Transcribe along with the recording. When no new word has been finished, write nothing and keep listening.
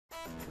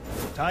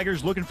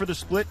Tigers looking for the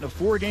split in a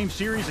 4-game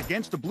series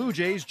against the Blue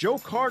Jays. Joe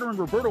Carter and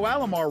Roberto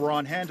Alomar were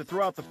on hand to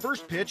throw out the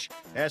first pitch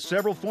as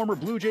several former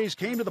Blue Jays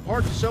came to the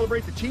park to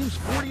celebrate the team's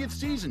 40th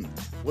season.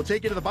 We'll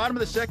take you to the bottom of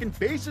the second.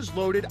 Bases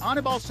loaded.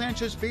 Anibal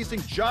Sanchez facing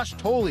Josh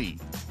Thole.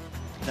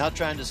 Now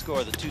trying to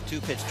score the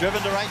 2-2 pitch.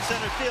 Driven to right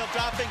center field.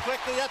 Dropping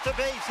quickly. That's a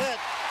base hit.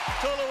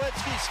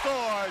 Tulowitzki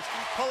scores.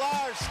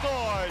 Pilar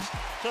scores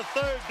to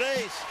third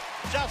base.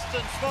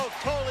 Justin Smoke,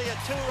 Thole a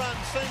 2-run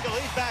single.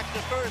 He's back to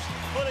first,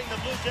 putting the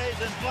Blue Jays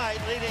in flight,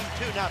 leading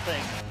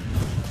 2-0.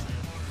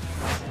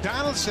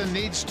 Donaldson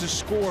needs to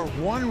score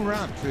 1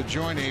 run to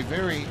join a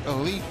very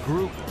elite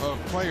group of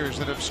players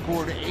that have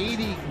scored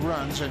 80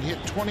 runs and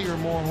hit 20 or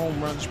more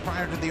home runs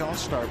prior to the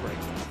All-Star break.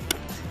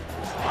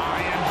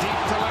 High and deep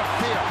to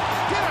left field.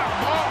 Get up,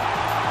 ball!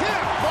 Get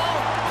up, ball!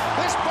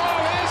 This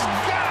ball is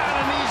gone,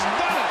 and he's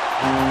done it!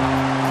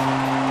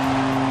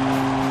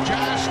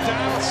 Josh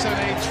Donaldson,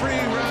 a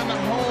 3-run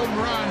home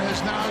run,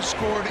 has now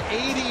scored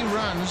 80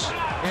 runs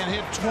and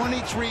hit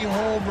 23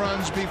 home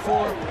runs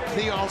before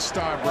the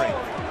All-Star break.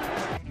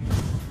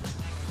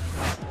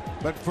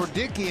 But for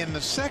Dickey in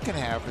the second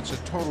half, it's a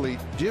totally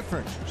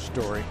different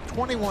story.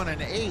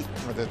 21-8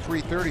 for the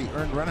 .330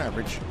 earned run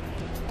average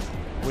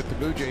with the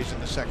Blue Jays in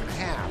the second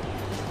half.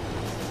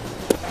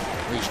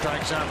 He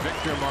strikes out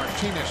Victor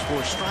Martinez for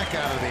a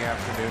strikeout of the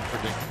afternoon for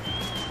Dickey.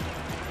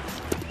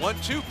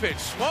 1-2 pitch,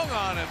 swung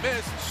on and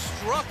missed,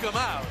 struck him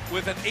out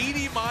with an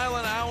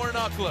 80-mile-an-hour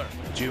knuckler.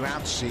 2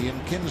 outs, Ian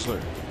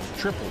Kinsler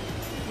tripled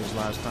his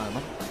last time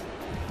up.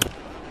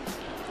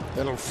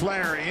 Little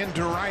flare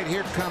into right.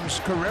 Here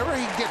comes Carrera.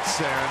 He gets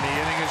there, and the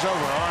inning is over.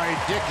 All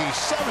right, Dickey,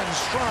 7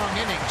 strong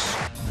innings.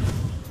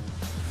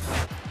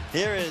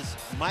 Here is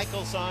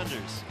Michael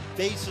Saunders.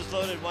 Bases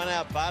loaded, 1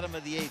 out, bottom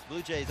of the 8th.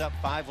 Blue Jays up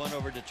 5-1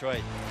 over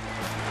Detroit.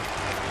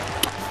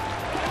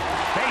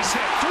 Base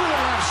hit to the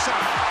left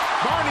side.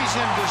 Barney's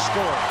in to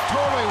score.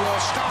 Thole will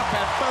stop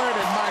at third,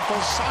 and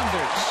Michael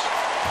Saunders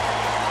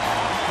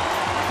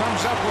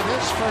comes up with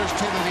his first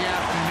hit of the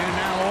afternoon.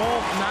 Now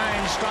all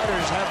 9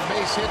 starters have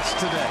base hits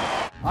today.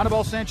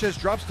 Anibal Sanchez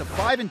drops to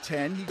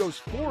 5-10. He goes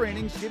 4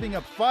 innings, giving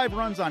up 5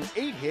 runs on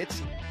 8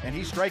 hits, and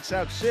he strikes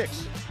out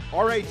 6.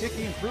 R.A.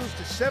 Dickey improves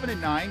to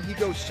 7-9. He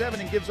goes 7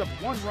 and gives up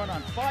 1 run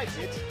on 5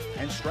 hits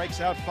and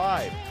strikes out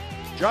 5.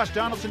 Josh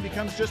Donaldson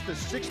becomes just the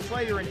 6th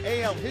player in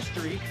AL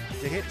history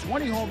to hit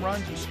 20 home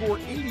runs and score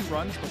 80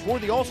 runs before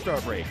the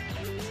All-Star break.